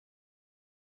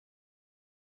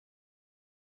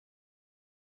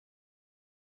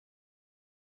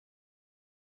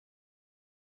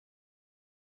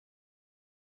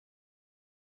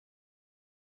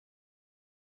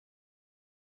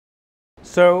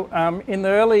So in the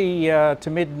early to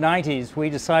mid-90s, we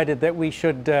decided that we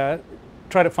should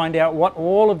try to find out what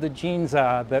all of the genes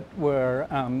are that were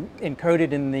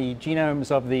encoded in the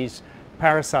genomes of these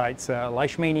parasites,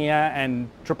 Leishmania and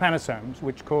trypanosomes,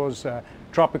 which cause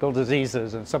tropical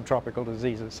diseases and subtropical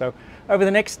diseases. So over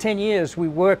the next 10 years, we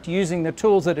worked using the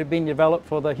tools that had been developed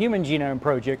for the Human Genome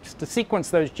Project to sequence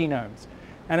those genomes.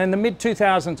 And in the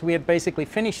mid-2000s, we had basically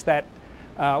finished that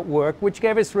work, which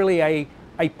gave us really a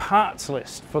parts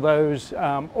list for those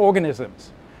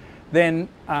organisms. Then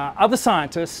other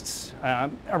scientists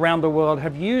around the world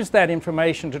have used that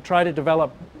information to try to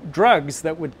develop drugs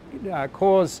that would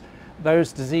cause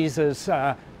those diseases,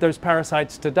 those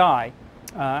parasites to die.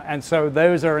 And so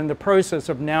those are in the process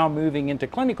of now moving into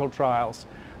clinical trials.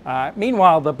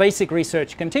 Meanwhile, the basic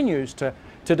research continues to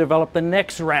develop the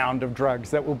next round of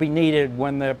drugs that will be needed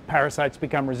when the parasites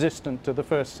become resistant to the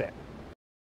first set.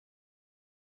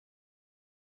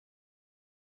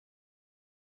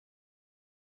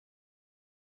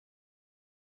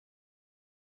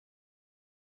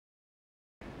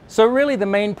 So really the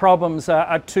main problems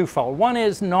are twofold. One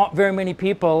is not very many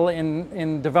people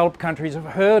in developed countries have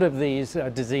heard of these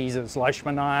diseases,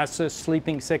 leishmaniasis,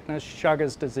 sleeping sickness,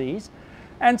 Chagas disease.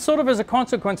 And sort of as a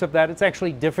consequence of that, it's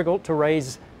actually difficult to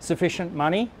raise sufficient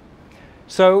money.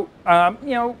 So,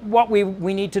 what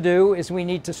we need to do is we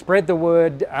need to spread the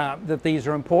word that these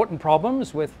are important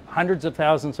problems with hundreds of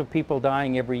thousands of people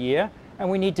dying every year. And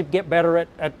we need to get better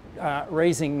at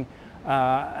raising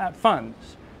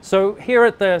funds. So here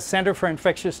at the Center for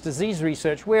Infectious Disease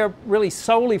Research, we're really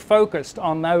solely focused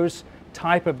on those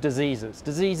type of diseases,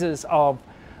 diseases of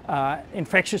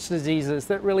infectious diseases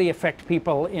that really affect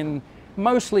people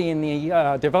mostly in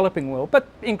the developing world, but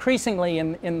increasingly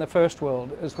in the first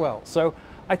world as well. So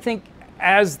I think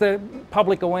as the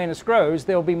public awareness grows,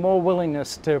 there'll be more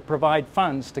willingness to provide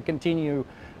funds to continue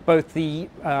both the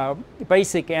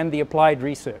basic and the applied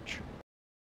research.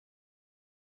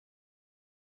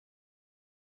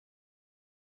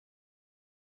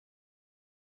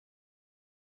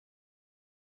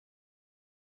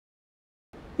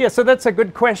 Yeah, so that's a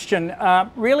good question.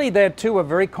 Really, the two are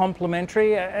very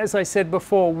complementary. As I said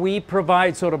before, we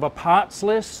provide sort of a parts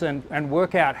list and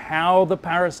work out how the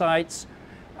parasites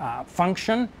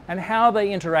function and how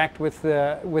they interact with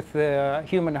the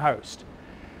human host.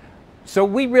 So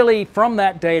we really, from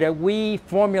that data, we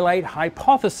formulate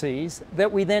hypotheses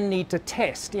that we then need to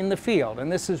test in the field.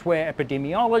 And this is where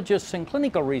epidemiologists and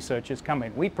clinical researchers come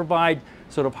in. We provide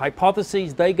sort of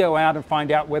hypotheses. They go out and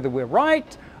find out whether we're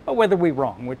right or whether we're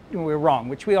wrong,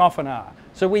 which we often are.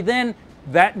 So we then,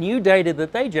 that new data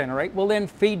that they generate will then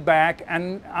feed back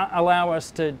and allow us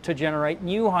to generate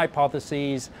new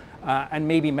hypotheses and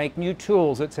maybe make new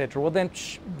tools, etc. Well,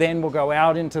 then we'll go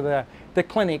out into the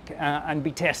clinic and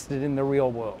be tested in the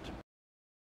real world.